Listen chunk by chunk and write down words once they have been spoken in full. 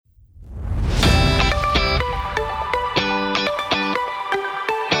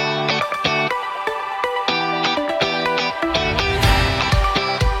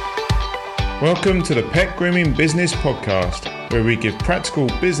Welcome to the Pet Grooming Business Podcast, where we give practical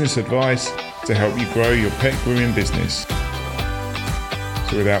business advice to help you grow your pet grooming business.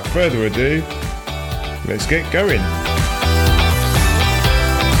 So without further ado, let's get going.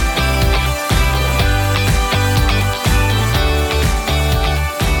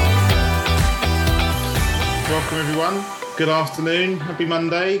 Welcome everyone. Good afternoon. Happy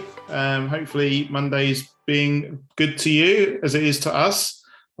Monday. Hopefully Monday's being good to you as it is to us.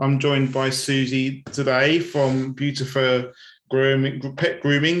 I'm joined by Susie today from Beautiful Pet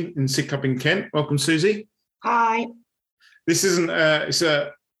Grooming in Sidcup in Kent. Welcome, Susie. Hi. This isn't it's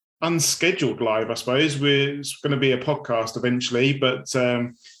a unscheduled live, I suppose. It's going to be a podcast eventually, but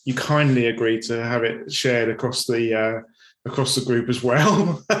you kindly agreed to have it shared across the group as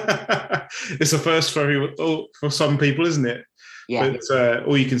well. It's a first for some people, isn't it? Yeah. But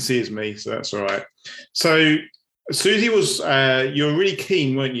all you can see is me, so that's all right. So Susie you were really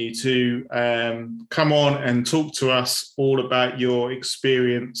keen, weren't you, to come on and talk to us all about your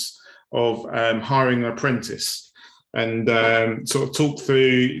experience of hiring an apprentice and sort of talk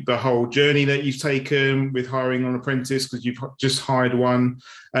through the whole journey that you've taken with hiring an apprentice, because you've just hired one.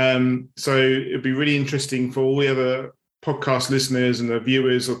 So it'd be really interesting for all the other podcast listeners and the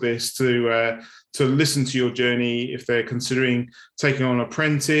viewers of this to listen to your journey if they're considering taking on an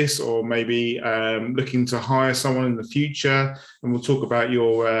apprentice or maybe looking to hire someone in the future. And we'll talk about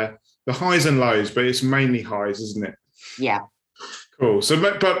your the highs and lows, but it's mainly highs, isn't it? Yeah. Cool. So,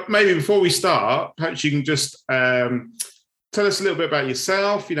 but maybe before we start, perhaps you can just tell us a little bit about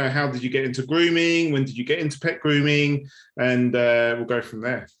yourself. You know, how did you get into grooming? When did you get into pet grooming? And we'll go from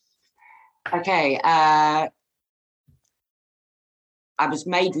there. Okay. I was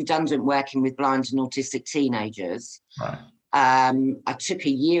made redundant working with blind and autistic teenagers. Right. I took a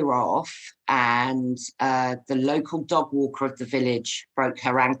year off and the local dog walker of the village broke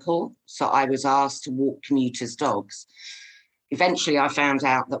her ankle. So I was asked to walk commuters' dogs. Eventually, I found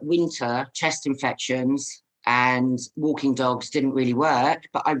out that winter chest infections and walking dogs didn't really work,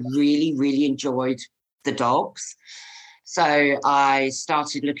 but I really, really enjoyed the dogs. So I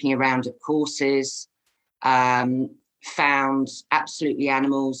started looking around at courses, found Absolutely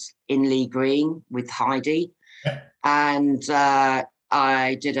Animals in Lee Green with Heidi. Yeah. And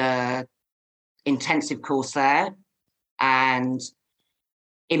I did a intensive course there. And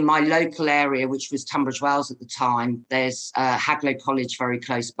in my local area, which was Tunbridge Wells at the time, there's Haglow College very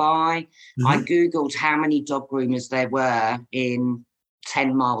close by. Mm-hmm. I Googled how many dog groomers there were in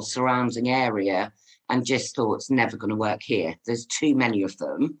 10 miles surrounding area and just thought it's never going to work here. There's too many of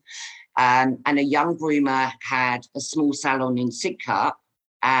them. And a young groomer had a small salon in Sidcup,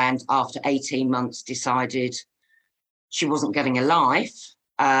 and after 18 months decided she wasn't getting a life.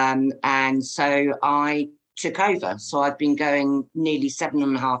 And so I took over. So I've been going nearly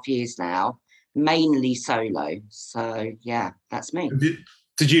 7.5 years now, mainly solo. So yeah, that's me.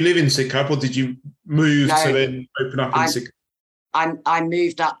 Did you live in Sidcup or did you move to then open up in Sidcup? I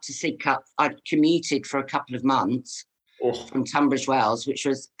moved up to Sidcup. I commuted for a couple of months. From Tunbridge Wells, which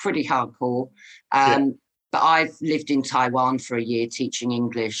was pretty hardcore. But I've lived in Taiwan for a year teaching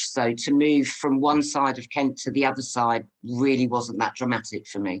English. So to move from one side of Kent to the other side really wasn't that dramatic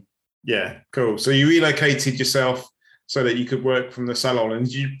for me. Yeah, cool. So you relocated yourself so that you could work from the salon. And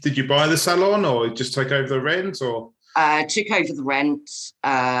did you buy the salon or just take over the rent or? Took over the rent.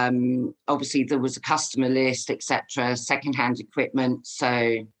 Obviously, there was a customer list, etc., secondhand equipment.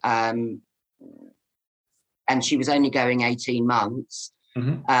 So, and she was only going 18 months.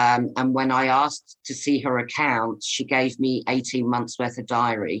 Mm-hmm. And when I asked to see her account, she gave me 18 months worth of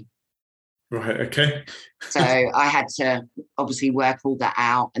diary. Right, okay. So I had to obviously work all that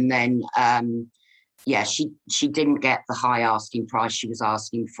out. And then, she didn't get the high asking price she was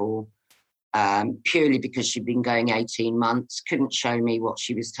asking for, purely because she'd been going 18 months, couldn't show me what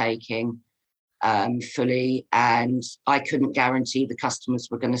she was taking fully. And I couldn't guarantee the customers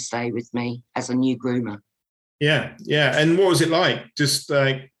were going to stay with me as a new groomer. Yeah. And what was it like? Just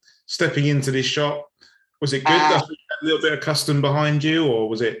like stepping into this shop? Was it good? A little bit of custom behind you, or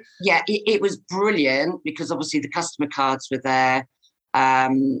was it? Yeah, it was brilliant because obviously the customer cards were there.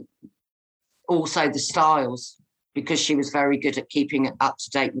 Also the styles, because she was very good at keeping it up to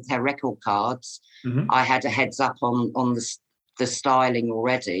date with her record cards. Mm-hmm. I had a heads up on the styling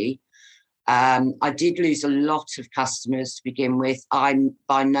already. I did lose a lot of customers to begin with. I'm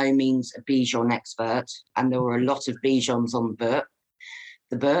by no means a Bichon expert, and there were a lot of Bichons on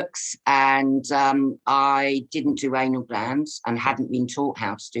the books, and I didn't do anal glands and hadn't been taught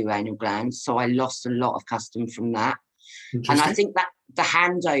how to do anal glands, so I lost a lot of custom from that. And I think that the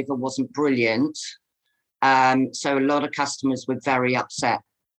handover wasn't brilliant, so a lot of customers were very upset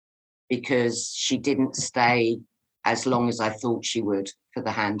because she didn't stay as long as I thought she would for the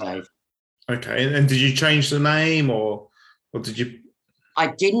handover. Okay, and did you change the name, or did you? I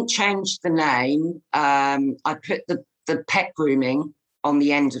didn't change the name. I put the pet grooming on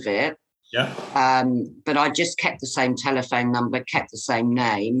the end of it. Yeah. But I just kept the same telephone number, kept the same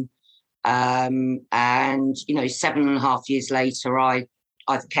name. And, 7.5 years later,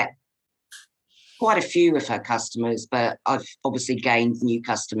 I've kept quite a few of her customers, but I've obviously gained new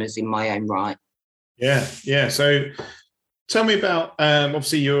customers in my own right. Yeah. So tell me about,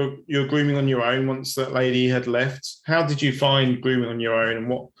 obviously you're grooming on your own once that lady had left. How did you find grooming on your own, and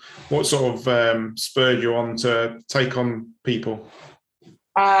what sort of spurred you on to take on people?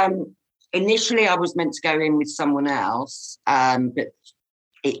 Initially, I was meant to go in with someone else, but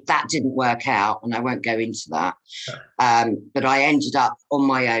that didn't work out, and I won't go into that. But I ended up on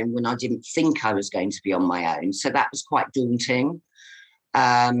my own when I didn't think I was going to be on my own. So that was quite daunting.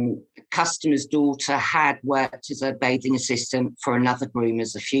 Customer's daughter had worked as a bathing assistant for another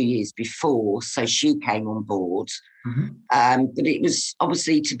groomers a few years before, so she came on board. Mm-hmm. But it was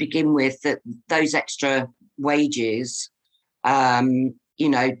obviously to begin with that those extra wages,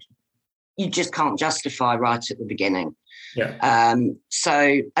 you just can't justify right at the beginning. Yeah.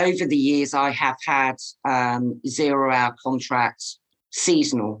 So over the years, I have had 0-hour contracts,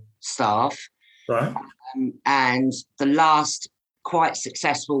 seasonal staff. Right. And the last quite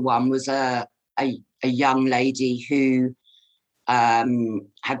successful one was a young lady who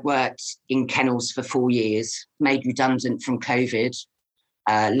had worked in kennels for 4 years, made redundant from COVID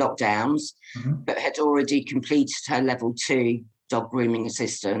lockdowns, mm-hmm. but had already completed her level 2 dog grooming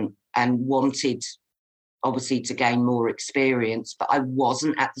assistant and wanted obviously to gain more experience, but I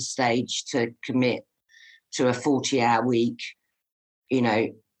wasn't at the stage to commit to a 40-hour week,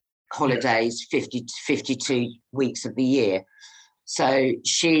 holidays, 50 to 52 weeks of the year. So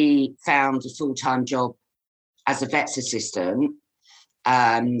she found a full-time job as a vet's assistant,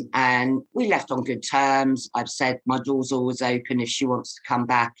 and we left on good terms. I've said my door's always open if she wants to come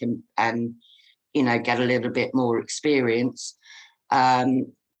back and get a little bit more experience.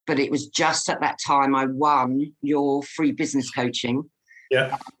 But it was just at that time I won your free business coaching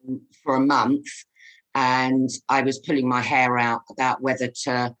for a month, and I was pulling my hair out about whether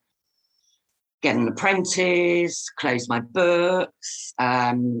to get an apprentice, close my books,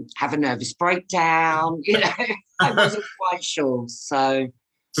 have a nervous breakdown. I wasn't quite sure. So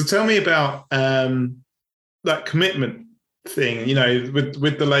tell me about that commitment thing.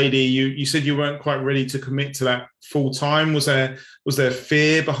 With the lady, you said you weren't quite ready to commit to that full time. Was there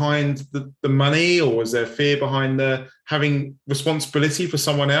fear behind the money, or was there fear behind the having responsibility for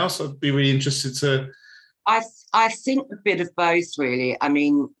someone else? I'd be really interested to. I think a bit of both, really. I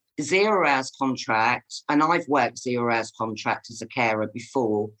mean, 0 hours contract, and I've worked 0 hours contract as a carer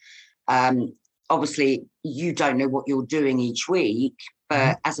before. Obviously, you don't know what you're doing each week,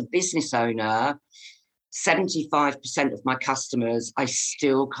 but as a business owner, 75% of my customers I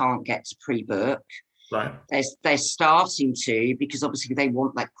still can't get to pre-book. Right. They're starting to, because obviously they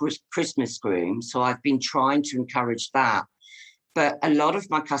want that Christmas groom. So I've been trying to encourage that. But a lot of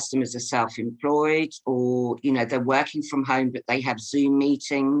my customers are self-employed, or, they're working from home, but they have Zoom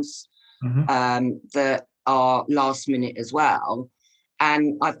meetings that are last minute as well.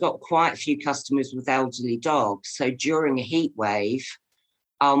 And I've got quite a few customers with elderly dogs. So during a heat wave,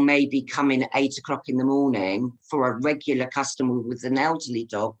 I'll maybe come in at 8:00 in the morning for a regular customer with an elderly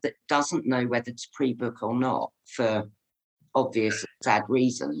dog that doesn't know whether to pre-book or not for obvious sad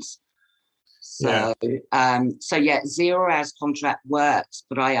reasons. So, 0 hours contract works,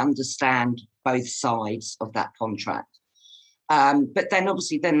 but I understand both sides of that contract. But then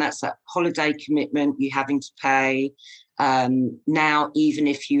obviously that's a holiday commitment you're having to pay. Now, even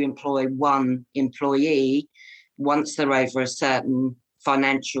if you employ one employee, once they're over a certain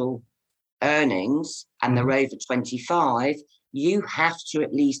financial earnings and they're over 25, you have to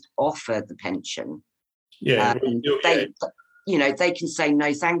at least offer the pension. They can say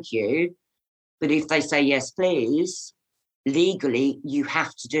no thank you, but if they say yes please, legally you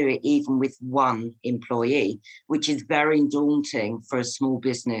have to do it even with one employee, which is very daunting for a small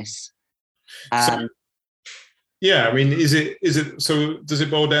business. Is it so does it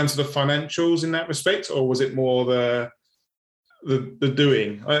boil down to the financials in that respect, or was it more the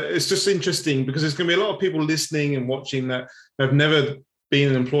doing? It's just interesting because there's going to be a lot of people listening and watching that have never been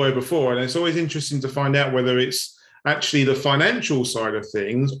an employer before, and it's always interesting to find out whether it's actually the financial side of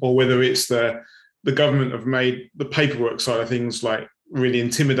things or whether it's the government have made the paperwork side of things like really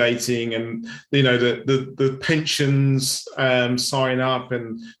intimidating, and the pensions sign up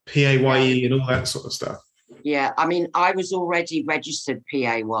and PAYE and all that sort of stuff. Yeah, I mean, I was already registered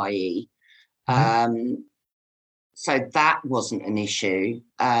PAYE, Mhm. so that wasn't an issue.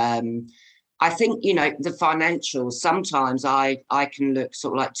 I think, the financials, sometimes I can look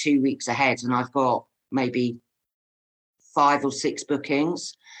sort of like 2 weeks ahead and I've got maybe 5 or 6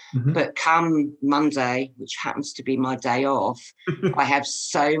 bookings. Mhm. But come Monday, which happens to be my day off, I have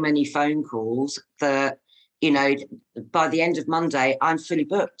so many phone calls that, you know, by the end of Monday, I'm fully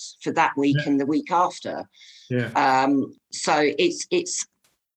booked for that week Yeah. and the week after. Yeah. So it's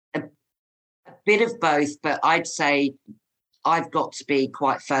a bit of both, but I'd say I've got to be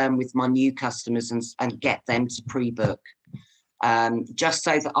quite firm with my new customers and get them to pre-book, just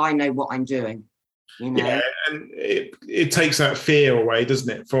so that I know what I'm doing, Yeah, and it takes that fear away, doesn't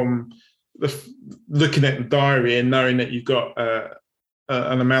it, from the looking at the diary and knowing that you've got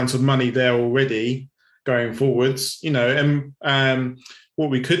an amount of money there already going forwards, and what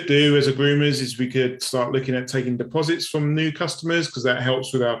we could do as a groomers is we could start looking at taking deposits from new customers, because that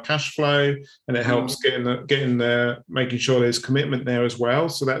helps with our cash flow, and it helps making sure there's commitment there as well.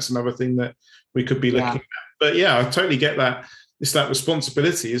 So that's another thing that we could be looking at. But yeah, I totally get that. It's that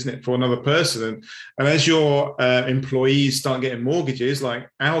responsibility, isn't it, for another person? And as your employees start getting mortgages like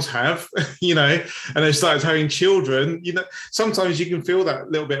ours have, and they started having children, sometimes you can feel that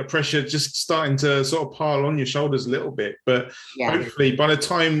little bit of pressure just starting to sort of pile on your shoulders a little bit. But hopefully by the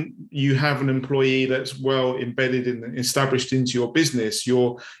time you have an employee that's well embedded and established into your business,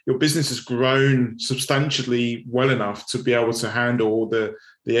 your business has grown substantially well enough to be able to handle all the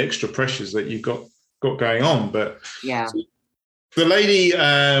extra pressures that you've got going on. But the lady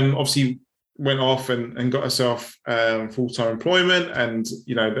obviously went off and got herself full-time employment, and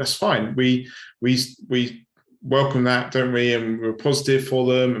that's fine. We welcome that, don't we? And we're positive for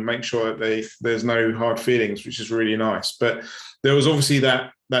them and make sure that there's no hard feelings, which is really nice. But there was obviously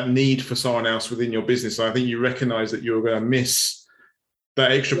that need for someone else within your business. I think you recognise that you were going to miss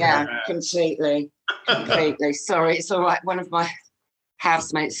that extra. Yeah, completely. Sorry, it's all right. One of my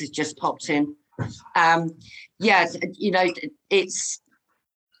housemates has just popped in. It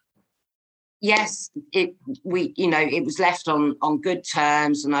was left on good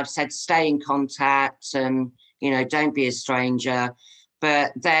terms, and I've said stay in contact and don't be a stranger.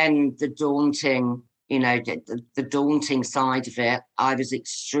 But then the daunting side of it, I was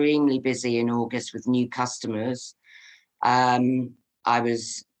extremely busy in August with new customers. I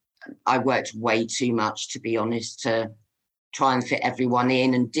worked way too much, to be honest, to try and fit everyone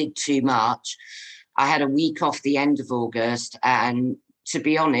in, and did too much. I had a week off the end of August, and to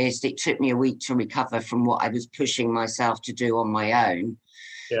be honest, it took me a week to recover from what I was pushing myself to do on my own.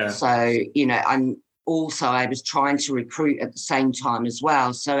 Yeah. So, I was trying to recruit at the same time as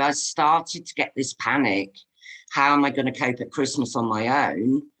well. So I started to get this panic. How am I going to cope at Christmas on my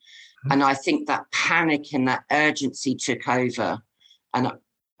own? Mm-hmm. And I think that panic and that urgency took over. And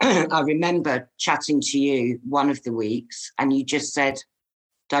I remember chatting to you one of the weeks, and you just said,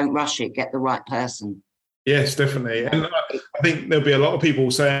 don't rush it, get the right person. Yes, definitely. And I think there'll be a lot of people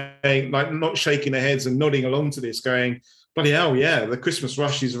saying, like, not shaking their heads and nodding along to this, going, bloody hell, yeah, the Christmas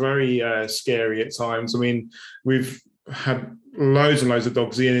rush is very scary at times. I mean, we've had loads and loads of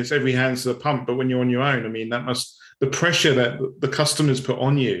dogs in, it's every hand's to the pump, but when you're on your own, I mean, the pressure that the customers put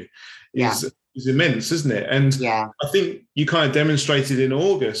on you is immense, isn't it? And I think you kind of demonstrated in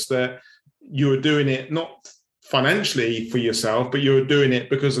August that you were doing it not financially for yourself, but you were doing it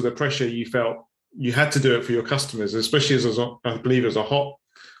because of the pressure you felt you had to do it for your customers, especially as I believe it was a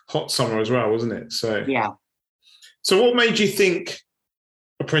hot summer as well, wasn't it? So So what made you think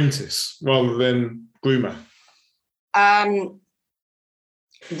apprentice rather than groomer?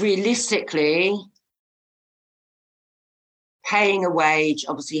 Realistically, paying a wage,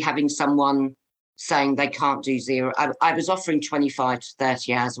 obviously having someone saying they can't do zero. I was offering 25 to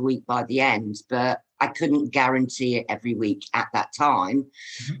 30 hours a week by the end, but I couldn't guarantee it every week at that time.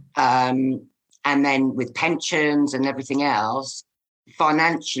 Mm-hmm. And then with pensions and everything else,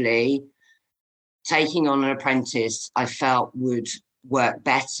 financially, taking on an apprentice, I felt would work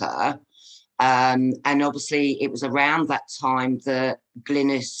better. And obviously, it was around that time that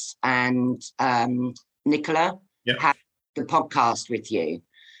Glynis and Nicola had the podcast with you.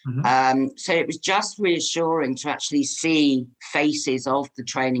 Mm-hmm. So it was just reassuring to actually see faces of the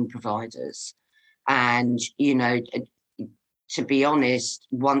training providers. And, to be honest,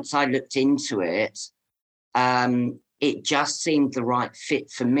 once I looked into it, it just seemed the right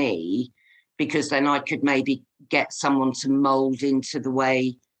fit for me, because then I could maybe get someone to mold into the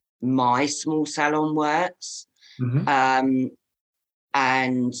way my small salon works. Mm-hmm.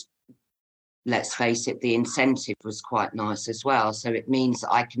 And let's face it, the incentive was quite nice as well. So it means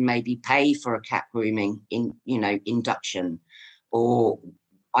that I can maybe pay for a cat grooming induction, or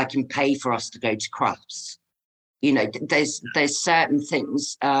I can pay for us to go to Crufts. There's certain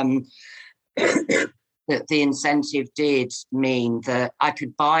things that the incentive did mean that I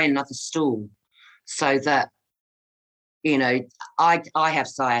could buy another stool, so that, I have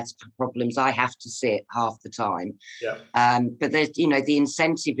sciatica problems. I have to sit half the time. Yeah. But there's, the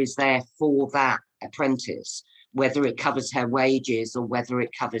incentive is there for that apprentice, whether it covers her wages or whether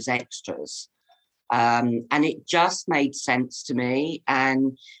it covers extras. And it just made sense to me.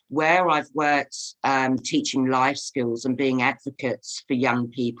 And where I've worked teaching life skills and being advocates for young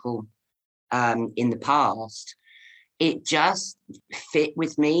people in the past, it just fit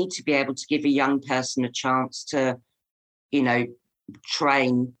with me to be able to give a young person a chance to,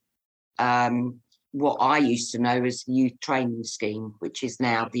 train what I used to know as the youth training scheme, which is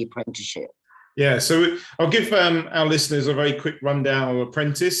now the apprenticeship. Yeah, so I'll give our listeners a very quick rundown of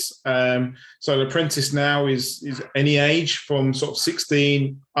apprentice. So an apprentice now is any age from sort of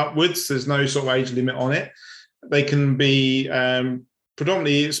 16 upwards. There's no sort of age limit on it. They can be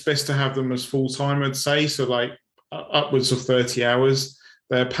predominantly, it's best to have them as full-time, I'd say, so like upwards of 30 hours.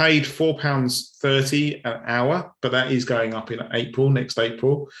 They're paid £4.30 an hour, but that is going up in next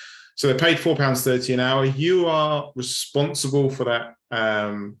April. So they're paid £4.30 an hour. You are responsible for that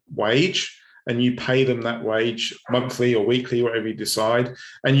wage, and you pay them that wage monthly or weekly, whatever you decide.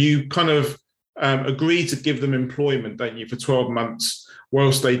 And you kind of agree to give them employment, don't you, for 12 months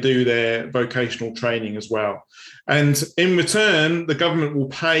whilst they do their vocational training as well. And in return, the government will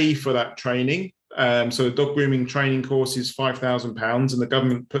pay for that training. So the dog grooming training course is £5,000, and the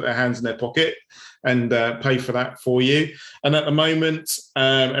government put their hands in their pocket and pay for that for you. And at the moment,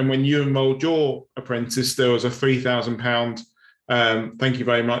 and when you enrolled your apprentice, there was a £3,000 thank you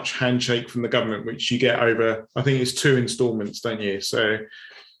very much handshake from the government, which you get over, I think it's 2 installments, don't you? So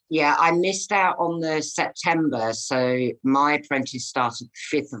yeah, I missed out on the September. So my apprentice started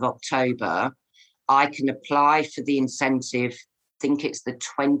the 5th of October. I can apply for the incentive, I think it's the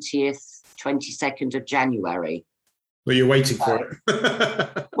 22nd of January. Well, you're waiting for it.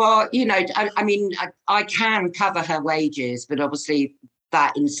 Well, I mean, I can cover her wages, but obviously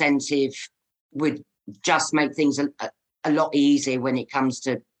that incentive would just make things a lot easier when it comes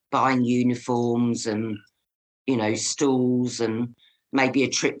to buying uniforms and, stools, and maybe a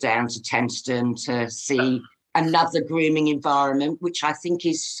trip down to Tenterden to see another grooming environment, which I think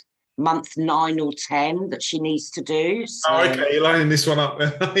is month 9 or 10 that she needs to do. So, oh, okay, you're lining this one up.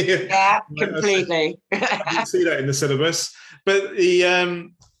 Yeah, completely. I didn't see that in the syllabus. But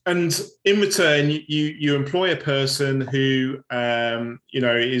and in return, you employ a person who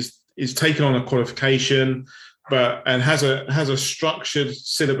is taking on a qualification, and has a structured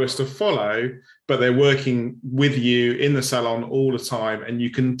syllabus to follow, but they're working with you in the salon all the time, and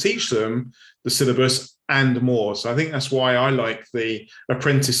you can teach them the syllabus and more. So I think that's why I like the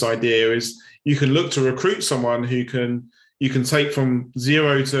apprentice idea, is you can look to recruit someone who you can take from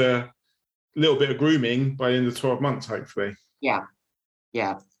zero to a little bit of grooming by the end of 12 months, hopefully. Yeah,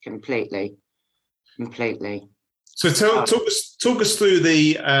 completely. So talk us through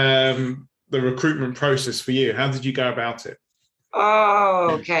the recruitment process for you. How did you go about it?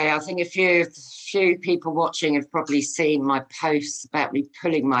 Oh, okay. I think a few people watching have probably seen my posts about me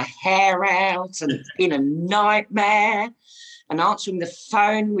pulling my hair out and it's been a nightmare, and answering the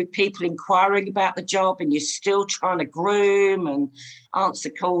phone with people inquiring about the job, and you're still trying to groom and answer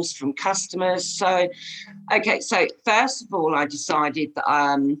calls from customers. So first of all, I decided that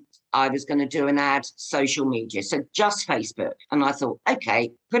I was going to do an ad social media, so just Facebook. And I thought,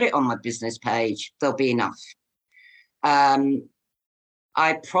 okay, put it on my business page, there'll be enough.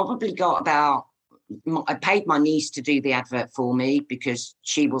 I probably got I paid my niece to do the advert for me because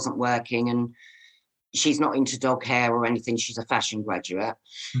she wasn't working and she's not into dog hair or anything. She's a fashion graduate.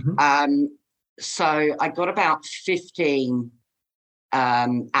 Mm-hmm. So I got about 15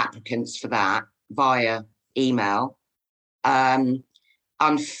 applicants for that via email.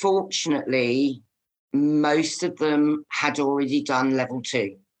 Unfortunately, most of them had already done level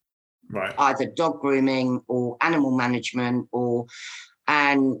 2, right? Either dog grooming or animal management,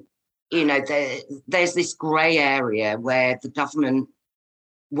 there's this grey area where the government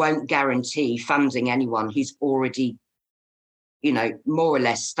won't guarantee funding anyone who's already, more or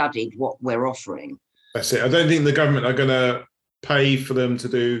less studied what we're offering. That's it. I don't think the government are going to pay for them to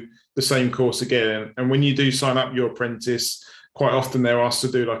do the same course again. And when you do sign up your apprentice, quite often they're asked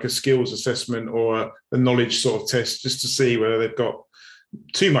to do like a skills assessment or a knowledge sort of test, just to see whether they've got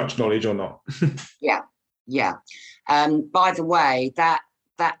too much knowledge or not. Yeah. By the way, that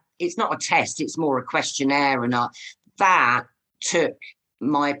it's not a test, it's more a questionnaire. And that took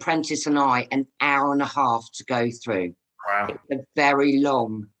my apprentice and I an hour and a half to go through. Wow. It's a very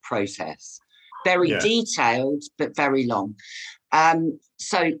long process, very detailed, but very long.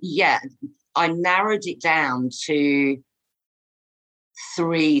 So yeah, I narrowed it down to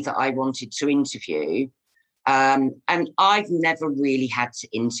 3 that I wanted to interview. And I've never really had to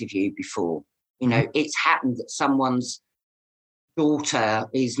interview before. You know, it's happened that someone's daughter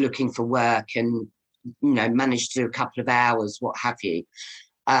is looking for work and, you know, managed to do a couple of hours, what have you.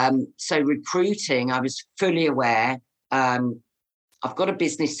 So recruiting, I was fully aware. I've got a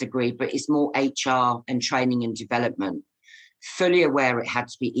business degree, but it's more HR and training and development. Fully aware it had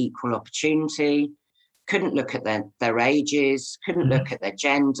to be equal opportunity. Couldn't look at their ages, couldn't look at their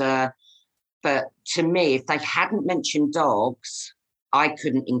gender. But to me, if they hadn't mentioned dogs, I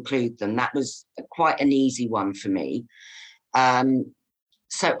couldn't include them. That was quite an easy one for me.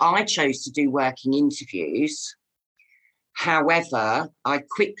 So I chose to do working interviews. However, I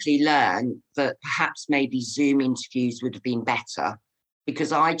quickly learned that perhaps maybe Zoom interviews would have been better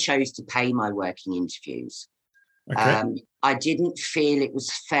because I chose to pay my working interviews. Okay. I didn't feel it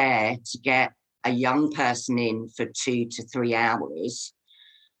was fair to get a young person in for 2 to 3 hours.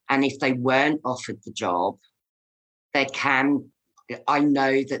 And if they weren't offered the job, I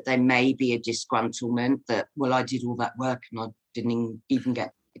know that there may be a disgruntlement that, well, I did all that work and I didn't even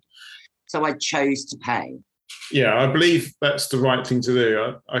get it. So I chose to pay. Yeah, I believe that's the right thing to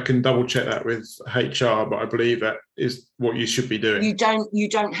do. I can double check that with HR, but I believe that is what you should be doing. You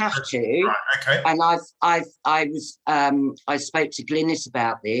don't have to. Right, okay. And I spoke to Glynis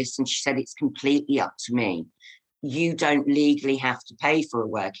about this, and she said it's completely up to me. You don't legally have to pay for a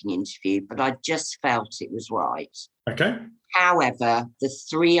working interview, but I just felt it was right. Okay. However, the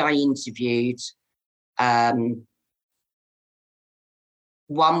 3 I interviewed,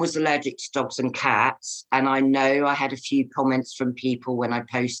 one was allergic to dogs and cats, and I know I had a few comments from people when I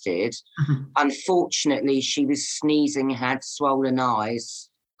posted. Unfortunately, she was sneezing, had swollen eyes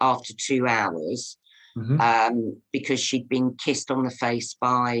after 2 hours because she'd been kissed on the face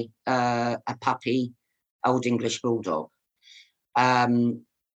by a puppy, Old English Bulldog.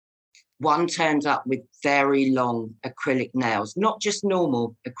 One turned up with very long acrylic nails, not just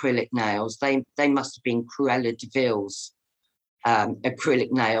normal acrylic nails. They must have been Cruella de Vil's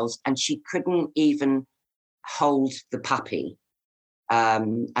acrylic nails, and she couldn't even hold the puppy.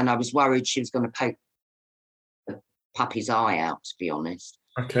 And I was worried she was going to poke the puppy's eye out, to be honest.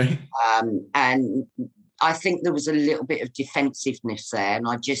 Okay. And I think there was a little bit of defensiveness there, and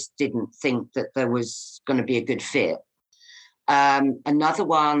I just didn't think that there was going to be a good fit. Another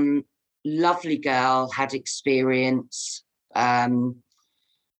one, lovely girl, had experience, a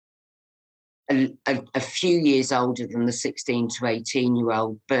few years older than the 16 to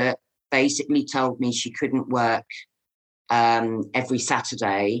 18-year-old, but basically told me she couldn't work every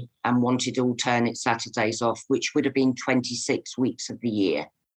Saturday and wanted alternate Saturdays off, which would have been 26 weeks of the year.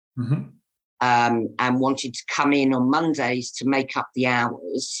 And wanted to come in on Mondays to make up the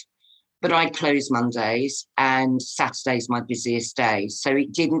hours. But I close Mondays and Saturday's my busiest day. So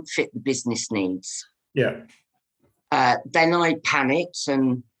it didn't fit the business needs. Yeah. Then I panicked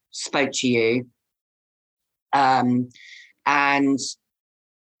and spoke to you. And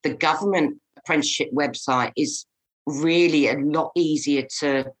the government apprenticeship website is really a lot easier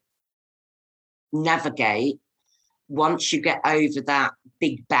to navigate once you get over that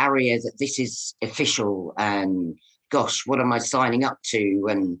big barrier that this is official and gosh, what am I signing up to?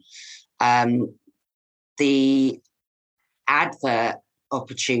 And the advert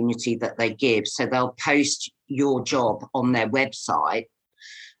opportunity that they give, so they'll post your job on their website.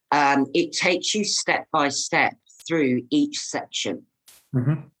 It takes you step by step through each section.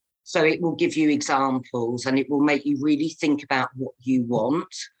 So it will give you examples and it will make you really think about what you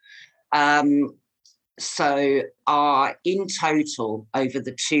want. So in total, over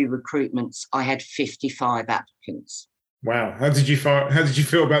the 2 recruitments, I had 55 applicants. Wow. How did you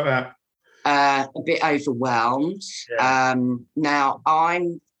feel about that? A bit overwhelmed. Yeah. Now,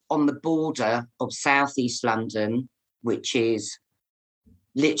 I'm on the border of Southeast London, which is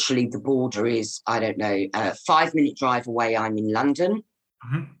literally the border is, I don't know, a 5-minute drive away. I'm in London,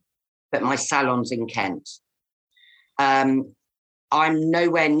 but my salon's in Kent. I'm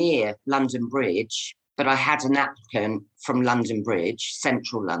nowhere near London Bridge, but I had an applicant from London Bridge,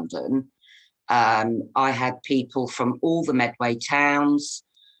 central London. I had people from all the Medway towns,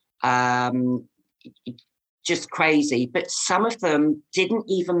 just crazy. But some of them didn't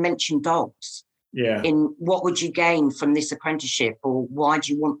even mention dogs. Yeah. In what would you gain from this apprenticeship, or why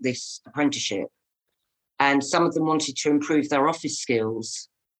do you want this apprenticeship? And some of them wanted to improve their office skills.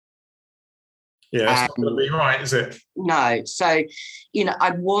 Yeah, it's not going to be right, is it? No. So,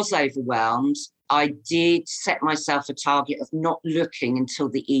 I was overwhelmed. I did set myself a target of not looking until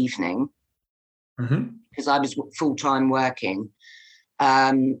the evening because I was full-time working.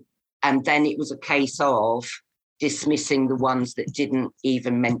 And then it was a case of dismissing the ones that didn't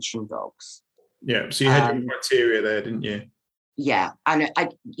even mention dogs. Yeah, so you had your criteria there, didn't you? Yeah, and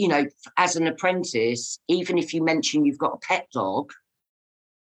as an apprentice, even if you mention you've got a pet dog,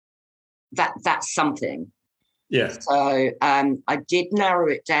 that's something. Yeah. So I did narrow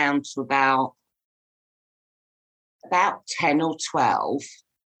it down to about 10 or 12.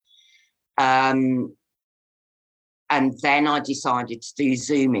 And then I decided to do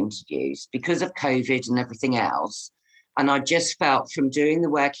Zoom interviews because of COVID and everything else. And I just felt from doing the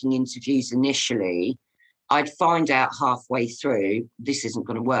working interviews initially, I'd find out halfway through, this isn't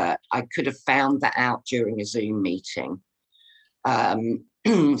going to work. I could have found that out during a Zoom meeting.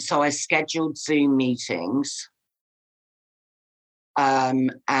 So I scheduled Zoom meetings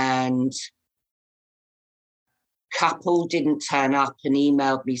and couple didn't turn up and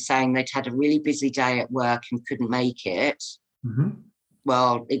emailed me saying they'd had a really busy day at work and couldn't make it.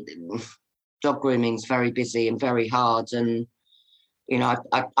 Well, dog grooming is very busy and very hard. And,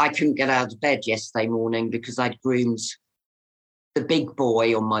 I couldn't get out of bed yesterday morning because I'd groomed the big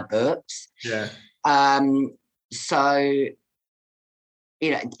boy on my books. Yeah. So,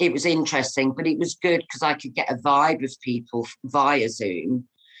 it was interesting, but it was good because I could get a vibe of people via Zoom.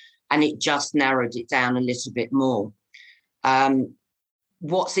 And it just narrowed it down a little bit more.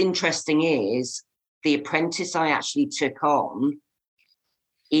 What's interesting is the apprentice I actually took on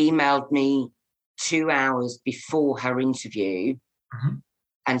emailed me 2 hours before her interview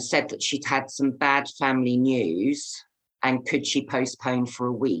and said that she'd had some bad family news and could she postpone for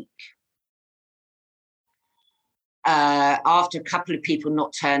a week. After a couple of people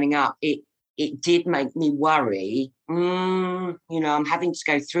not turning up, it did make me worry. I'm having to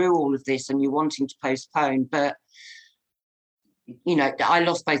go through all of this and you're wanting to postpone. But, I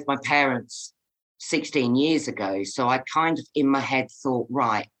lost both my parents 16 years ago. So I kind of in my head thought,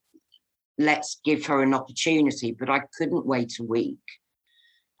 right, let's give her an opportunity. But I couldn't wait a week.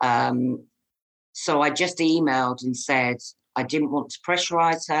 So I just emailed and said, I didn't want to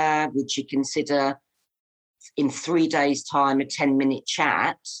pressurize her. Would she consider in 3 days' time a 10-minute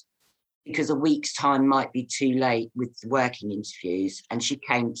chat? Because a week's time might be too late with the working interviews. And she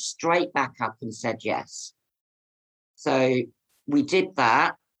came straight back up and said yes. So we did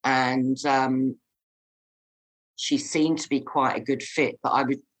that. And she seemed to be quite a good fit, but I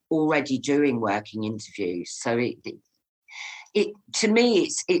was already doing working interviews. So it to me,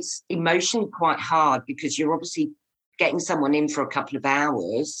 it's emotionally quite hard because you're obviously getting someone in for a couple of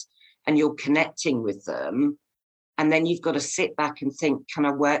hours and you're connecting with them. And then you've got to sit back and think, can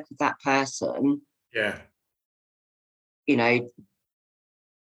I work with that person? Yeah.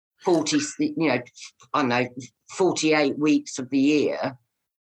 40, I don't know, 48 weeks of the year.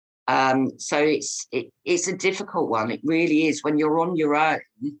 So it's a difficult one. It really is. When you're on your own,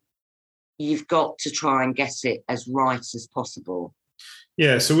 you've got to try and get it as right as possible.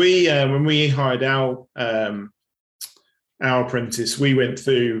 Yeah. So we, when we hired our apprentice, we went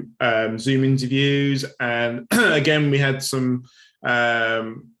through Zoom interviews, and again we had some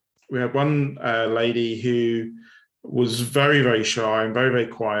we had one lady who was very, very shy and very, very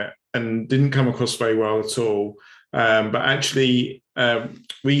quiet and didn't come across very well at all, but actually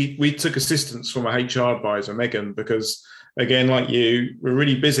we took assistance from a HR advisor, Megan, because again, like you, we're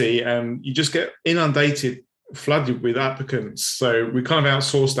really busy and you just get inundated, flooded with applicants. So we kind of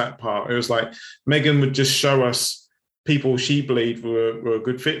outsourced that part. It was like Megan would just show us people she believed were a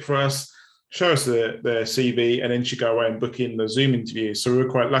good fit for us, show us their CV, and then she'd go away and book in the Zoom interview. So we were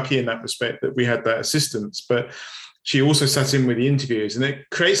quite lucky in that respect that we had that assistance. But she also sat in with the interviews, and it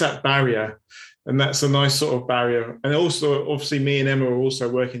creates that barrier. And that's a nice sort of barrier. And also, obviously, me and Emma were also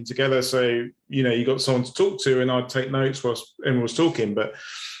working together. So, you got someone to talk to, and I'd take notes whilst Emma was talking. But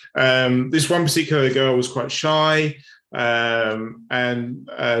this one particular girl was quite shy. And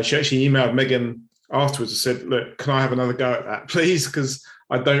she actually emailed Megan afterwards and said, look, can I have another go at that, please? Because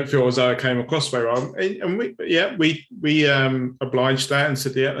I don't feel as though I came across very well. And we obliged that and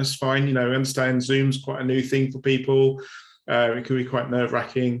said, yeah, that's fine. We understand Zoom's quite a new thing for people. It can be quite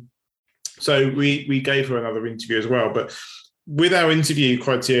nerve-wracking. So we gave her another interview as well. But with our interview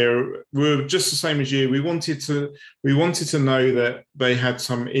criteria, we were just the same as you. We wanted to know that they had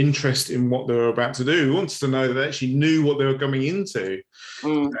some interest in what they were about to do. We wanted to know that they actually knew what they were coming into.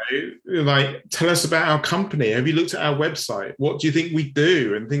 Like, tell us about our company. Have you looked at our website? What do you think we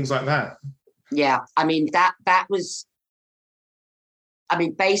do? And things like that. Yeah, I mean, that was I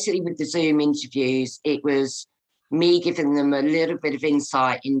mean, basically with the Zoom interviews, it was me giving them a little bit of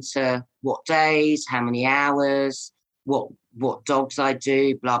insight into what days, how many hours, what dogs I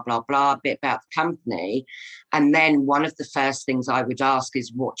do, blah, blah, blah, a bit about the company. And then one of the first things I would ask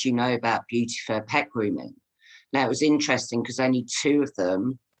is, what do you know about Beauty Fur pet grooming? Now, it was interesting because only 2 of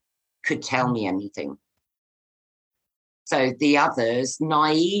them could tell me anything. So the others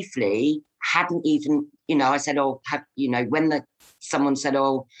naively hadn't even, I said, oh, when someone said,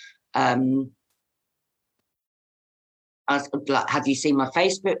 oh, have you seen my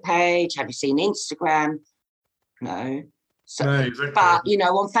Facebook page? Have you seen Instagram? No. So, no, exactly. But,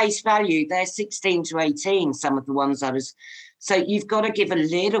 on face value, they're 16 to 18, some of the ones I was. So you've got to give a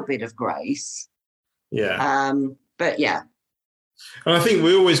little bit of grace. Yeah. But yeah. And I think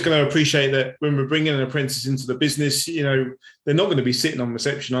we're always going to appreciate that when we're bringing an apprentice into the business, they're not going to be sitting on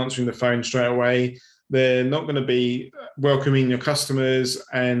reception answering the phone straight away. They're not going to be welcoming your customers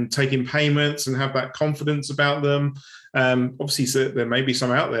and taking payments and have that confidence about them. Obviously, so there may be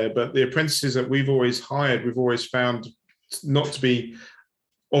some out there, but the apprentices that we've always hired, we've always found not to be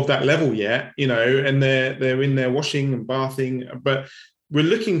of that level yet, and they're in there washing and bathing. But we're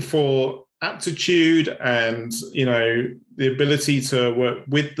looking for aptitude and, the ability to work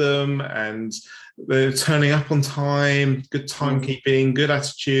with them, and they're turning up on time, good timekeeping, good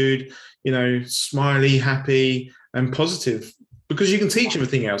attitude, smiley, happy and positive, because you can teach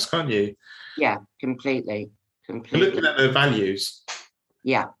everything else, can't you? Yeah, completely. Looking at their values.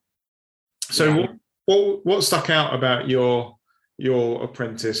 Yeah. So what stuck out about your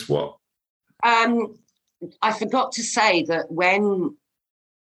apprentice? What? I forgot to say that when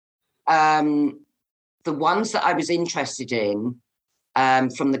the ones that I was interested in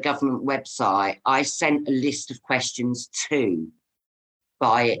from the government website, I sent a list of questions to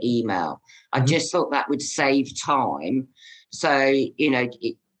via email. I just thought that would save time. So,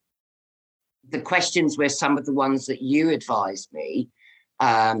 the questions were some of the ones that you advised me.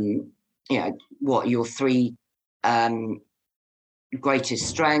 What are your 3 greatest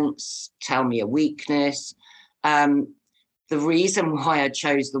strengths? Tell me a weakness. The reason why I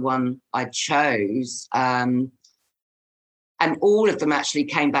chose the one I chose, and all of them actually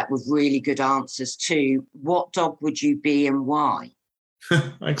came back with really good answers to what dog would you be and why?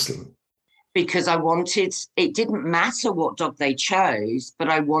 Excellent. Because it didn't matter what dog they chose, but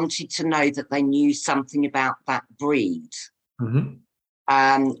I wanted to know that they knew something about that breed.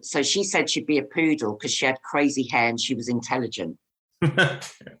 So she said she'd be a poodle because she had crazy hair and she was intelligent.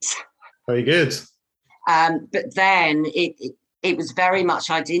 Very good. But then it was very much,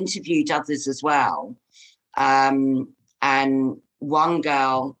 I'd interviewed others as well. And one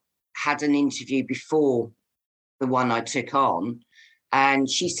girl had an interview before the one I took on, and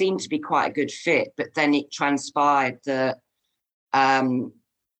she seemed to be quite a good fit. But then it transpired that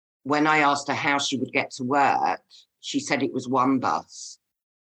when I asked her how she would get to work, she said it was 1 bus.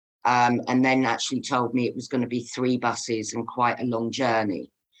 And then actually told me it was going to be 3 buses and quite a long journey.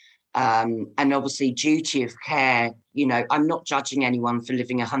 And obviously duty of care, I'm not judging anyone for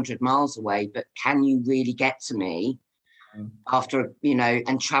living 100 miles away, but can you really get to me after,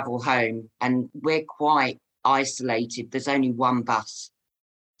 and travel home? And we're quite isolated. There's only 1 bus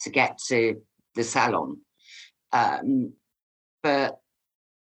to get to the salon. But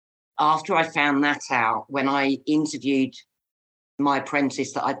after I found that out, when I interviewed my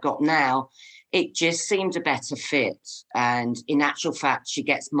apprentice that I've got now, it just seemed a better fit. And in actual fact, she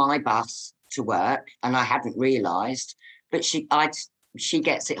gets my bus to work, and I hadn't realised, but she gets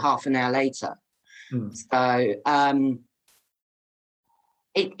it half an hour later. So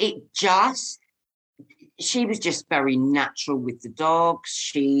she was just very natural with the dogs.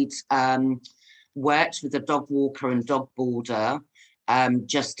 She'd worked with a dog walker and dog boarder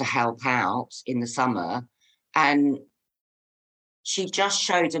just to help out in the summer, and she just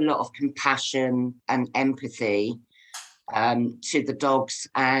showed a lot of compassion and empathy to the dogs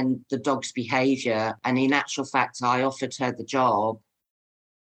and the dogs' behaviour. And in actual fact, I offered her the job,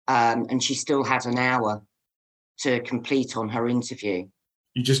 and she still had an hour to complete on her interview.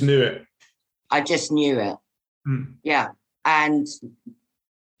 You just knew it. I just knew it. Yeah. And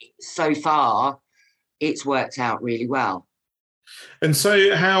so far, it's worked out really well. And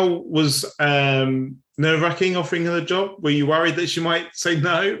so how was nerve-wracking offering her the job? Were you worried that she might say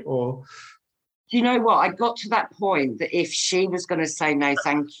no? Or do you know what? I got to that point that if she was going to say no,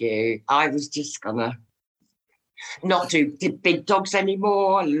 thank you, I was just going to not do big dogs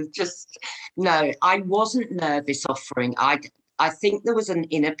anymore. No, I wasn't nervous offering. I think there was an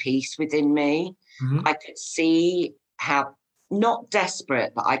inner peace within me. I could see how, not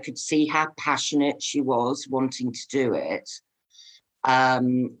desperate, but I could see how passionate she was wanting to do it.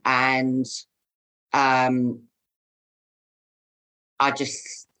 And I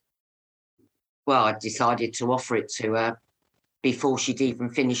decided to offer it to her before she'd even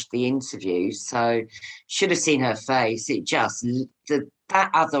finished the interview. So should have seen her face. It just, that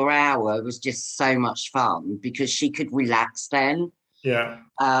other hour was just so much fun because she could relax then. Yeah.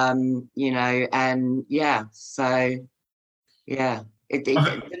 You know, and yeah, so yeah,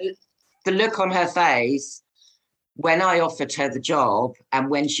 the look on her face when I offered her the job and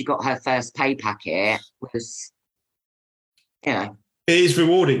when she got her first pay packet was, you know. It is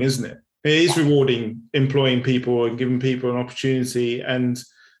rewarding, isn't it? It is rewarding employing people and giving people an opportunity. And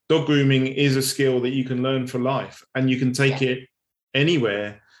dog grooming is a skill that you can learn for life, and you can take it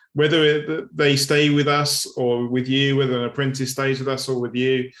anywhere, whether they stay with us or with you, whether an apprentice stays with us or with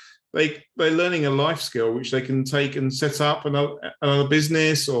you. They're learning a life skill which they can take and set up another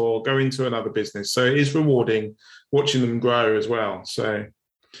business or go into another business. So it is rewarding watching them grow as well. So,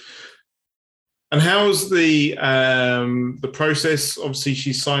 and how's the process? Obviously,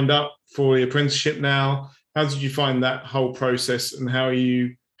 she's signed up for the apprenticeship now. How did you find that whole process, and how are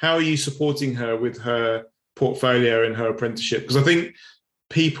you supporting her with her portfolio and her apprenticeship? Because I think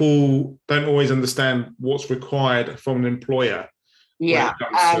people don't always understand what's required from an employer. Yeah,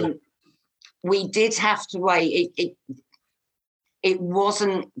 we did have to wait. It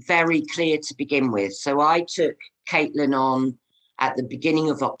wasn't very clear to begin with. So I took Caitlin on at the beginning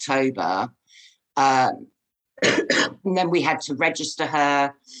of October. And then we had to register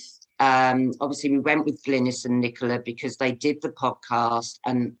her. Obviously, we went with Glynis and Nicola because they did the podcast,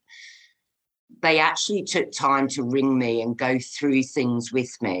 and they actually took time to ring me and go through things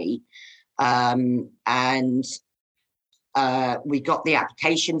with me. And we got the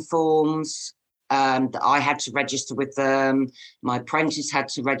application forms that I had to register with them. My apprentice had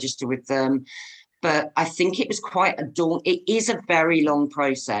to register with them. But I think it was quite it is a very long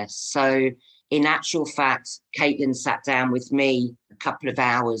process. So in actual fact, Caitlin sat down with me a couple of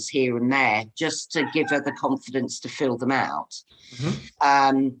hours here and there just to give her the confidence to fill them out.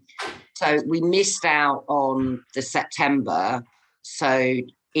 Mm-hmm. So we missed out on the September. So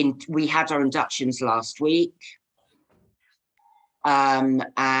we had our inductions last week.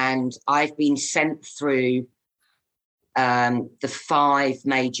 And I've been sent through the 5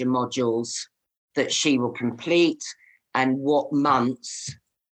 major modules that she will complete and what months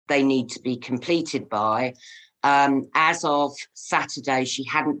they need to be completed by. As of Saturday, she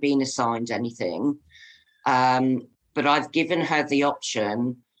hadn't been assigned anything, but I've given her the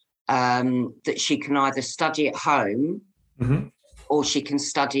option that she can either study at home, mm-hmm. or she can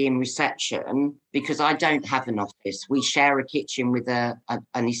study in reception, because I don't have an office. We share a kitchen with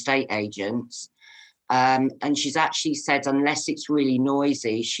an estate agent. And she's actually said, unless it's really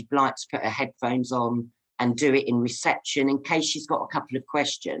noisy, she'd like to put her headphones on and do it in reception in case she's got a couple of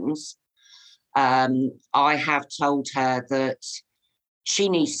questions. I have told her that she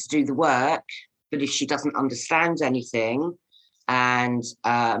needs to do the work, but if she doesn't understand anything, and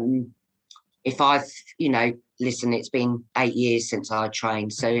if I've, listen, it's been 8 years since I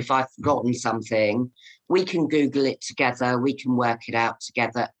trained. So if I've forgotten something, we can Google it together, we can work it out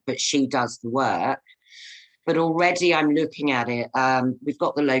together, but she does the work. But already I'm looking at it. We've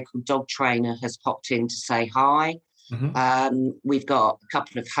got the local dog trainer has popped in to say hi. Mm-hmm. We've got a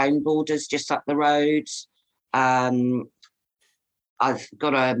couple of home boarders just up the road. I've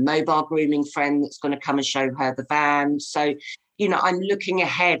got a mobile grooming friend that's going to come and show her the van. So, I'm looking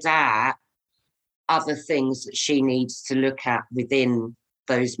ahead at other things that she needs to look at within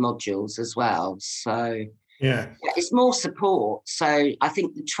those modules as well. So, yeah, it's more support. So I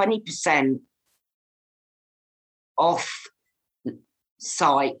think the 20% off-site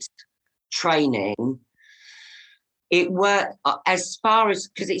training, it worked as far as,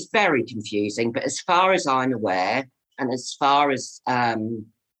 because it's very confusing, but as far as I'm aware, and as far as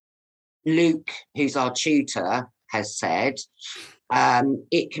Luke, who's our tutor, has said,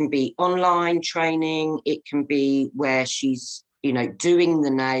 it can be online training, it can be where she's, doing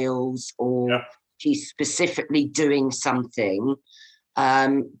the nails, or she's specifically doing something,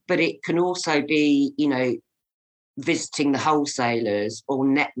 but it can also be, visiting the wholesalers or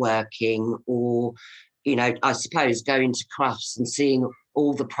networking, or, I suppose going to Crufts and seeing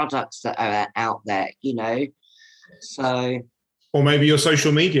all the products that are out there, so. Or maybe your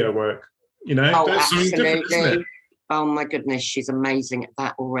social media work, Oh, that's absolutely. Isn't it? Oh my goodness, she's amazing at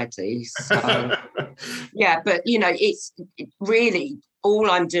that already. So, yeah, but it's really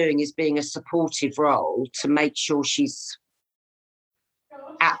all I'm doing is being a supportive role to make sure she's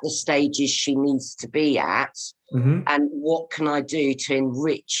at the stages she needs to be at. Mm-hmm. And what can I do to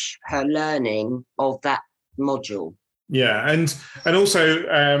enrich her learning of that module? Yeah, and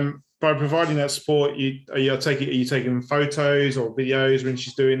also by providing that support, are you taking photos or videos when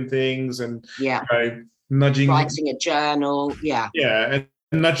she's doing things, and Yeah. Nudging, writing a journal. Yeah. Yeah,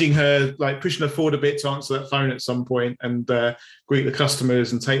 and nudging her, like pushing her forward a bit to answer that phone at some point and greet the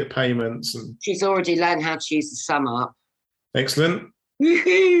customers and take the payments. And she's already learned how to use the sum up. Excellent. Because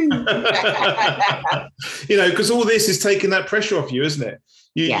all this is taking that pressure off you, isn't it?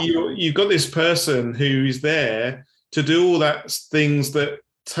 You've got this person who is there to do all that things that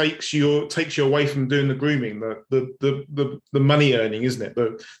takes you away from doing the grooming, the money earning, isn't it?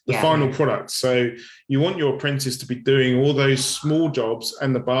 The final product. So you want your apprentice to be doing all those small jobs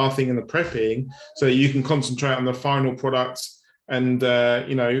and the bathing and the prepping, so that you can concentrate on the final product and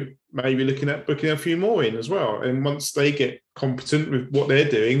maybe looking at booking a few more in as well. And once they get competent with what they're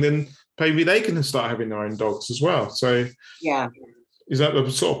doing, then maybe they can start having their own dogs as well. So is that the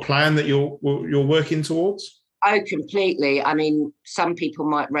sort of plan that you're working towards? Oh, completely. I mean, some people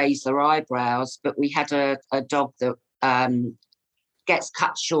might raise their eyebrows, but we had a dog that gets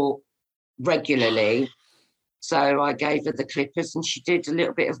cut short regularly. So I gave her the clippers and she did a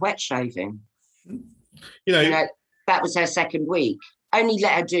little bit of wet shaving. That was her second week. Only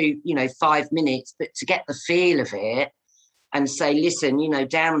let her do, 5 minutes, but to get the feel of it and say, listen,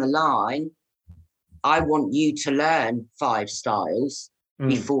 down the line, I want you to learn 5 styles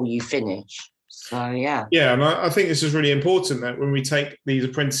before you finish. So, yeah. Yeah, and I think this is really important that when we take these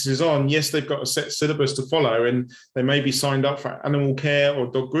apprentices on, yes, they've got a set syllabus to follow and they may be signed up for animal care or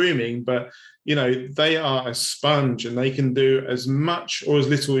dog grooming, but, they are a sponge and they can do as much or as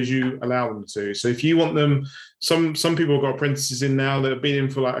little as you allow them to. So if you want them, some people have got apprentices in now that have been in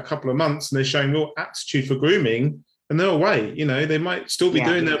for like a couple of months and they're showing real aptitude for grooming and they're away. They might still be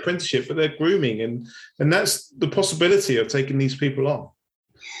doing their apprenticeship, but they're grooming. And that's the possibility of taking these people on.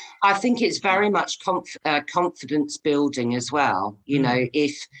 I think it's very much confidence building as well.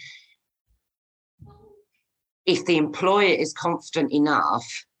 If the employer is confident enough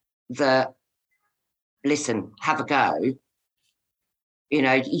that, listen, have a go,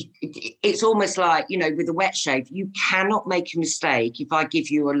 it's almost like, with a wet shave, you cannot make a mistake if I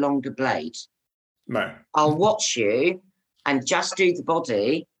give you a longer blade. No. I'll watch you and just do the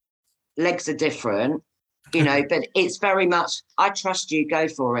body. Legs are different. But it's very much, I trust you, go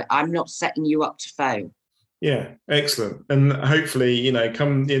for it. I'm not setting you up to fail. Yeah, excellent. And hopefully,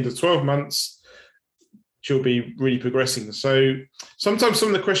 come the end of 12 months, she'll be really progressing. So sometimes some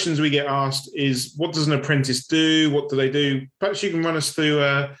of the questions we get asked is, what does an apprentice do? What do they do? Perhaps you can run us through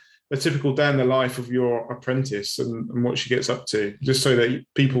a typical day in the life of your apprentice and what she gets up to, just so that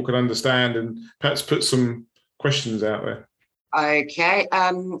people can understand and perhaps put some questions out there. Okay.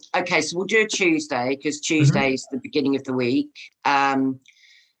 So we'll do a Tuesday because Tuesday is the beginning of the week.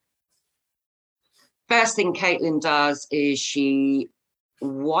 First thing Caitlin does is she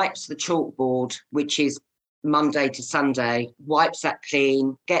wipes the chalkboard, which is Monday to Sunday, wipes that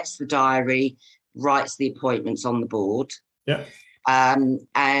clean, gets the diary, writes the appointments on the board. Yeah.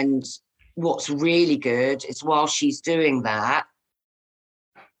 And what's really good is while she's doing that,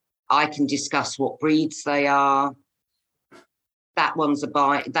 I can discuss what breeds they are. That one's a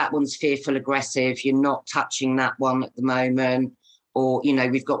bite, that one's fearful aggressive, you're not touching that one at the moment. Or,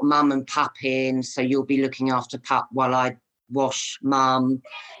 we've got mum and pup in, so you'll be looking after pup while I wash mum.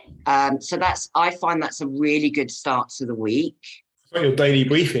 So I find that's a really good start to the week. It's like your daily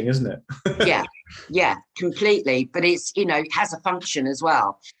briefing, isn't it? Yeah, completely. But it's, it has a function as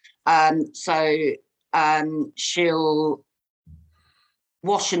well. So she'll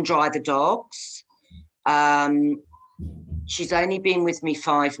wash and dry the dogs. She's only been with me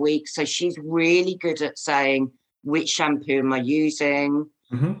 5 weeks, so she's really good at saying, which shampoo am I using?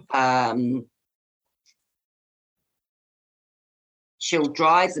 She'll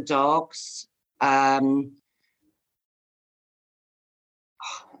dry the dogs. I'm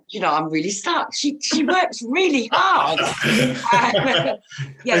really stuck. She works really hard.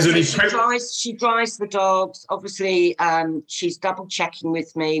 She dries the dogs. Obviously, she's double checking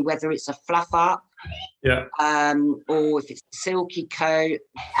with me whether it's a fluff up. Yeah. Or if it's a silky coat.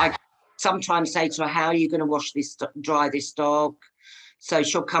 I sometimes say to her, how are you going to dry this dog? So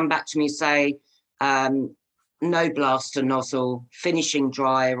she'll come back to me and say, no blaster nozzle, finishing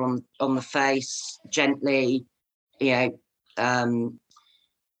dryer on the face, gently, blah,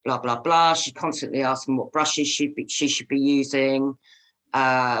 blah, blah. She's constantly asking what brushes she should be using.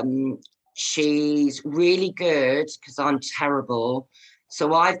 She's really good because I'm terrible.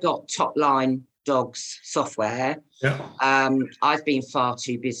 So I've got Top Line Dogs software. Yeah. I've been far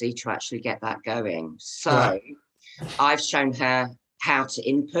too busy to actually get that going. So I've shown her how to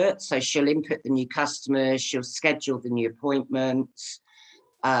input. So she'll input the new customers, she'll schedule the new appointments.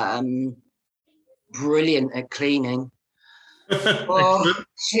 Brilliant at cleaning. Oh,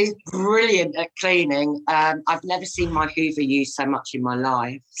 she's brilliant at cleaning. I've never seen my Hoover used so much in my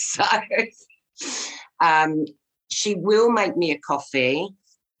life. So she will make me a coffee,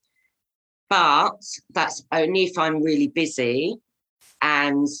 but that's only if I'm really busy.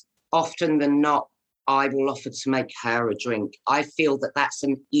 And often than not, I will offer to make her a drink. I feel that that's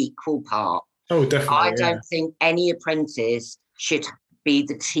an equal part. Oh, definitely. I don't think any apprentice should be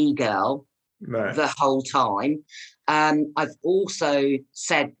the tea girl the whole time. I've also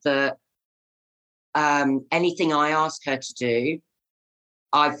said that anything I ask her to do,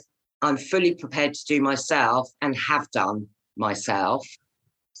 I'm fully prepared to do myself and have done myself.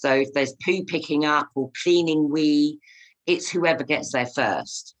 So if there's poo picking up or cleaning wee, it's whoever gets there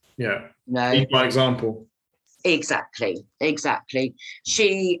first. Yeah. No. Lead by example. Exactly.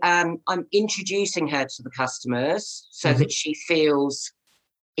 I'm introducing her to the customers so that she feels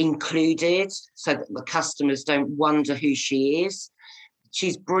included, so that the customers don't wonder who she is.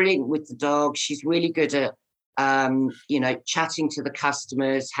 She's brilliant with the dog. She's really good at, chatting to the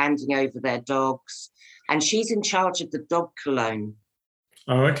customers, handing over their dogs, and she's in charge of the dog cologne.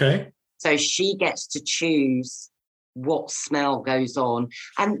 Oh, okay. So she gets to choose what smell goes on,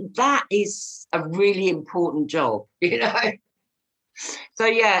 and that is a really important job,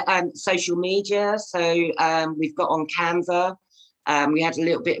 So social media. So we've got on Canva. We had a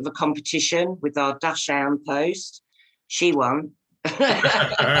little bit of a competition with our Dachshund post. She won.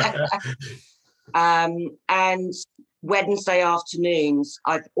 And Wednesday afternoons,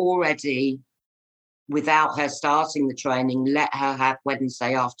 I've already, without her starting the training, let her have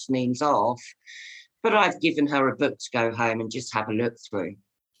Wednesday afternoons off. But I've given her a book to go home and just have a look through.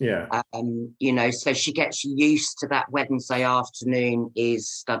 Yeah. So she gets used to that Wednesday afternoon is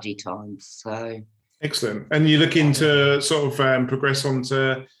study time. So excellent. And you're looking to sort of progress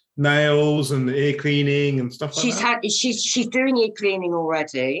onto nails and ear cleaning and stuff like that? She's doing ear cleaning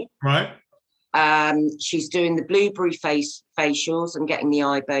already. Right. She's doing the blueberry facials and getting the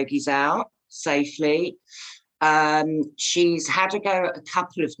eye bogies out safely. She's had a go at a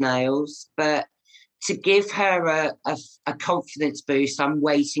couple of nails, but to give her a confidence boost, I'm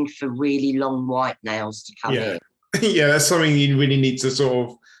waiting for really long white nails to come in. Yeah, that's something you really need to sort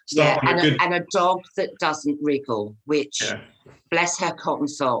of start. Yeah, and a dog that doesn't wriggle, which, bless her cotton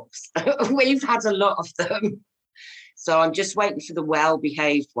socks. We've had a lot of them. So I'm just waiting for the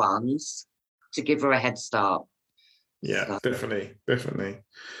well-behaved ones to give her a head start. Yeah, so. Definitely.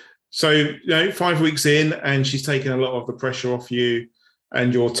 So, 5 weeks in, and she's taken a lot of the pressure off you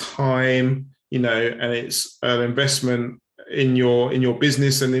and your time, and it's an investment in your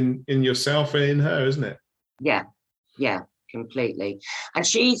business and in yourself and in her, isn't it? Yeah, completely. And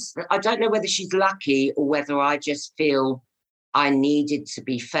I don't know whether she's lucky or whether I just feel I needed to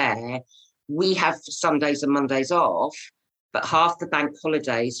be fair. We have Sundays and Mondays off, but half the bank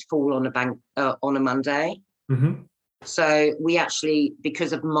holidays fall on a Monday. Mm-hmm. So we actually,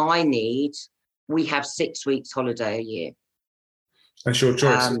 because of my need, we have 6 weeks holiday a year. That's your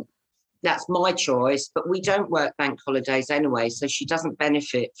choice. That's my choice, but we don't work bank holidays anyway, so she doesn't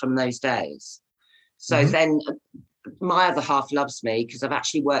benefit from those days. So then my other half loves me because I've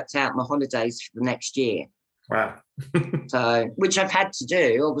actually worked out my holidays for the next year. Wow. So, which I've had to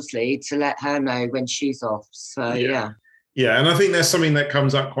do, obviously, to let her know when she's off. So, yeah. Yeah, and I think there's something that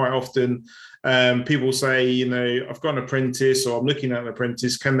comes up quite often. People say, I've got an apprentice or I'm looking at an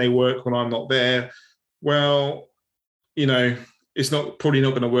apprentice. Can they work when I'm not there? Well, it's probably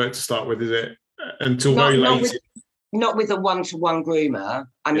not going to work to start with, is it? Until very late. Not with a one-to-one groomer.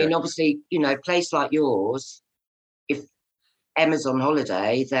 I mean, obviously, a place like yours, if Emma's on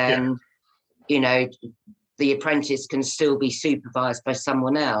holiday, then, the apprentice can still be supervised by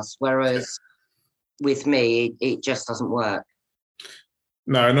someone else. Whereas with me, it just doesn't work.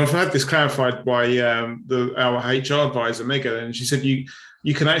 No, and I've had this clarified by our HR advisor, Megan, and she said you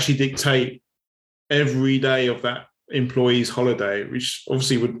can actually dictate every day of that employee's holiday, which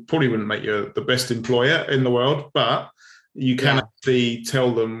obviously wouldn't make you the best employer in the world, but you can actually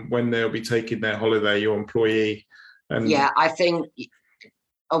tell them when they'll be taking their holiday, your employee. And I think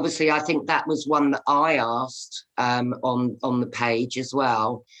that was one that I asked on the page as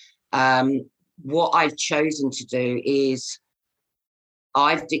well. What I've chosen to do is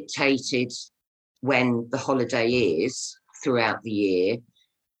I've dictated when the holiday is throughout the year,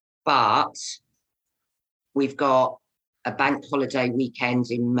 but we've got a bank holiday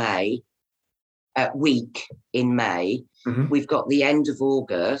weekend in May, week in May. Mm-hmm. We've got the end of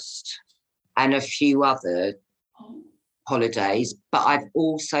August and a few other holidays, but I've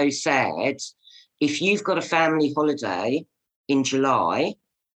also said, if you've got a family holiday in July,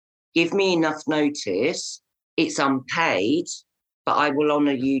 give me enough notice. It's unpaid, but I will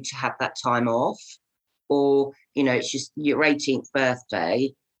honour you to have that time off. Or, you know, it's just your 18th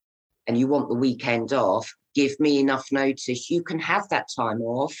birthday and you want the weekend off. Give me enough notice. You can have that time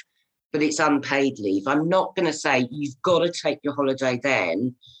off, but it's unpaid leave. I'm not going to say you've got to take your holiday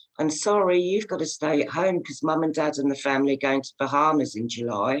then. I'm sorry, you've got to stay at home because mum and dad and the family are going to Bahamas in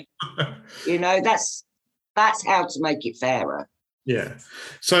July. You know, that's how to make it fairer. Yeah.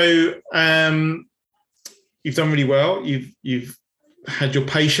 So you've done really well. You've had your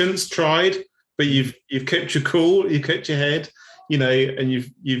patience tried, but you've kept your cool, you've kept your head, you know, and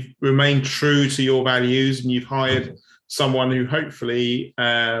you've remained true to your values, and you've hired someone who hopefully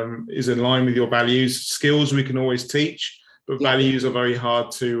is in line with your values. Skills we can always teach, but values are very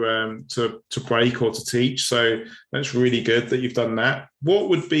hard to break or to teach. So that's really good that you've done that. What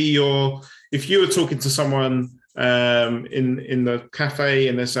would be if you were talking to someone in the cafe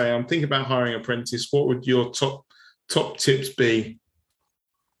and they say, I'm thinking about hiring an apprentice, what would your top tips be?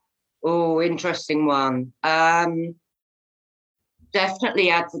 Oh, interesting one.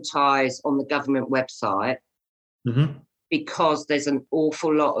 Definitely advertise on the government website, because there's an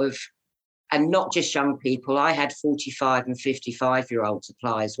awful lot of, and not just young people, I had 45 and 55-year-olds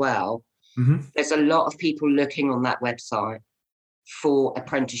apply as well. There's a lot of people looking on that website for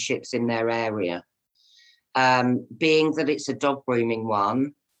apprenticeships in their area. Being that it's a dog grooming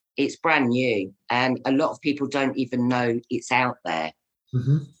one, it's brand new and a lot of people don't even know it's out there.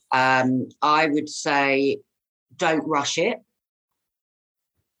 I would say don't rush it.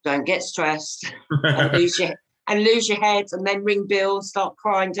 Don't get stressed and lose your head and then ring Bill and start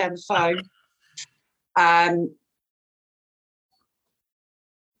crying down the phone.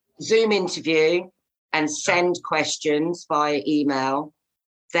 Zoom interview and send questions via email,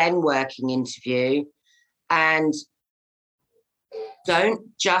 then working interview. And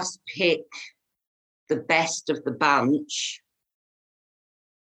don't just pick the best of the bunch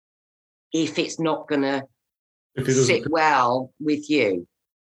if it's not going to sit well with you.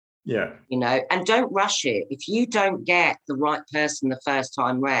 Yeah. You know, and don't rush it. If you don't get the right person the first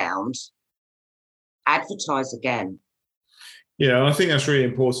time round, advertise again. Yeah, I think that's really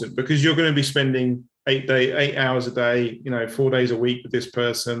important because you're going to be spending 8 hours a day, you know, 4 days a week with this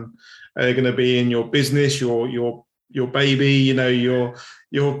person. They're going to be in your business, your baby, you know,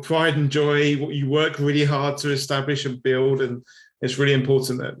 your pride and joy, what you work really hard to establish and build. And it's really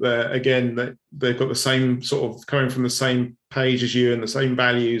important that that they've got the same sort of coming from the same page as you and the same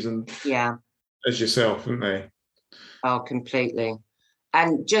values and as yourself, haven't they? Oh, completely.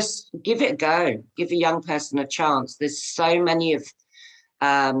 And just give it a go. Give a young person a chance. There's so many of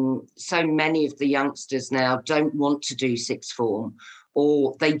the youngsters now don't want to do sixth form,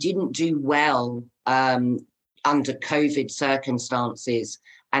 or they didn't do well under COVID circumstances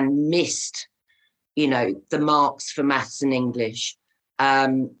and missed, you know, the marks for maths and English.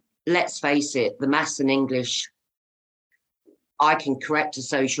 Let's face it, the maths and English, I can correct a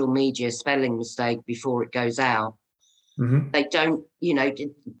social media spelling mistake before it goes out. They don't, you know,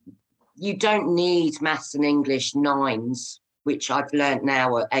 you don't need maths and English 9s, which I've learned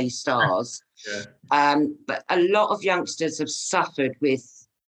now are A stars. But a lot of youngsters have suffered with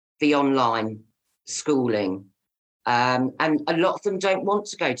the online schooling. And a lot of them don't want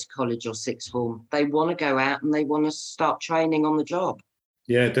to go to college or sixth form. They want to go out and they want to start training on the job.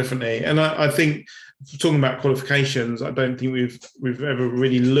 Yeah, definitely. And I think talking about qualifications, I don't think we've ever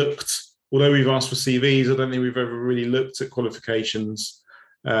really looked, although we've asked for CVs, I don't think we've ever really looked at qualifications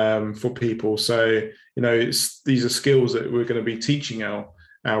for people. So, you know, these are skills that we're going to be teaching our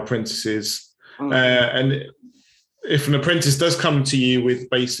apprentices. And if an apprentice does come to you with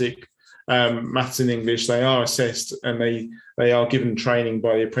basic maths and English, they are assessed and they are given training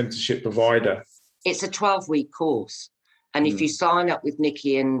by the apprenticeship provider. It's a 12-week course. And if you sign up with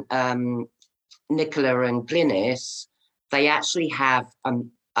Nikki and Nicola and Glynis, they actually have,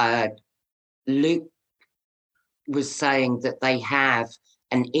 Luke was saying that they have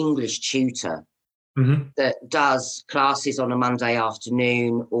an English tutor that does classes on a Monday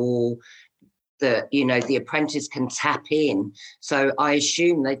afternoon, or the apprentice can tap in. So I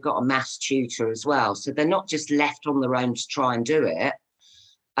assume they've got a maths tutor as well. So they're not just left on their own to try and do it.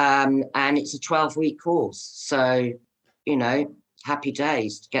 And it's a 12-week course. So, you know, happy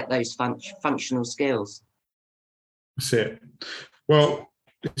days to get those functional skills. That's it. Well,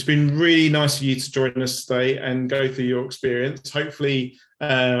 it's been really nice of you to join us today and go through your experience. Hopefully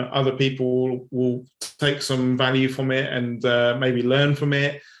other people will take some value from it and maybe learn from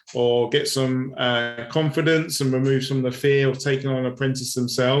it. or get some confidence and remove some of the fear of taking on an apprentice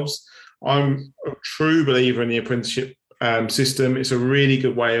themselves. I'm a true believer in the apprenticeship system. It's a really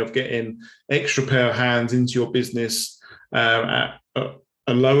good way of getting extra pair of hands into your business at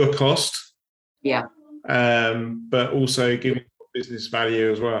a lower cost. Yeah. But also giving business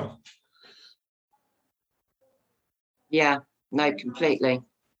value as well. Yeah, no, completely.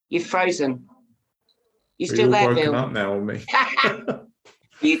 You're frozen. You You're still there, broken Bill? up now on me.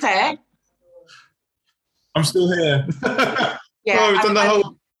 You there? I'm still here. Yeah, we've done the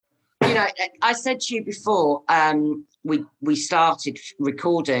whole. You know, I said to you before we started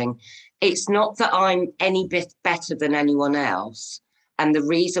recording. It's not that I'm any bit better than anyone else, and the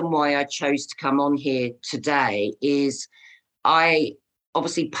reason why I chose to come on here today is I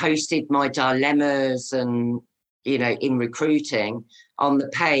obviously posted my dilemmas and, you know, in recruiting on the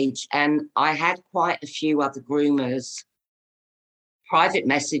page, and I had quite a few other groomers private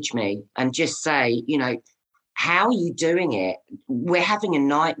message me and just say, you know, how are you doing it? We're having a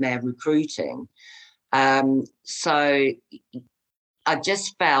nightmare recruiting. So I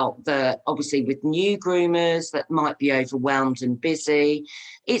just felt that obviously with new groomers that might be overwhelmed and busy,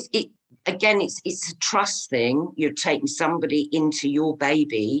 it's a trust thing. You're taking somebody into your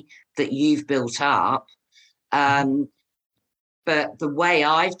baby that you've built up. But the way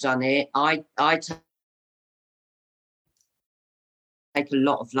I've done it, I take a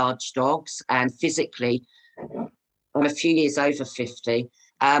lot of large dogs, and physically, I'm a few years over 50.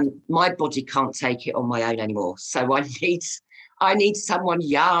 My body can't take it on my own anymore. So I need someone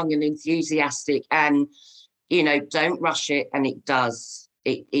young and enthusiastic, and, you know, don't rush it. And it does.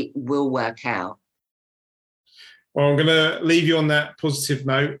 It will work out. Well, I'm going to leave you on that positive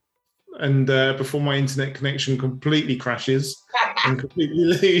note. And before my internet connection completely crashes and completely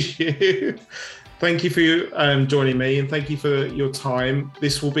lose you, thank you for joining me, and thank you for your time.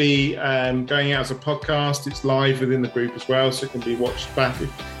 This will be going out as a podcast. It's live within the group as well, so it can be watched back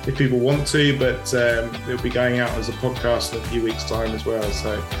if people want to, but it'll be going out as a podcast in a few weeks' time as well.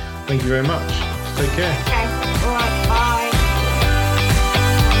 So thank you very much. Take care. Okay. All right.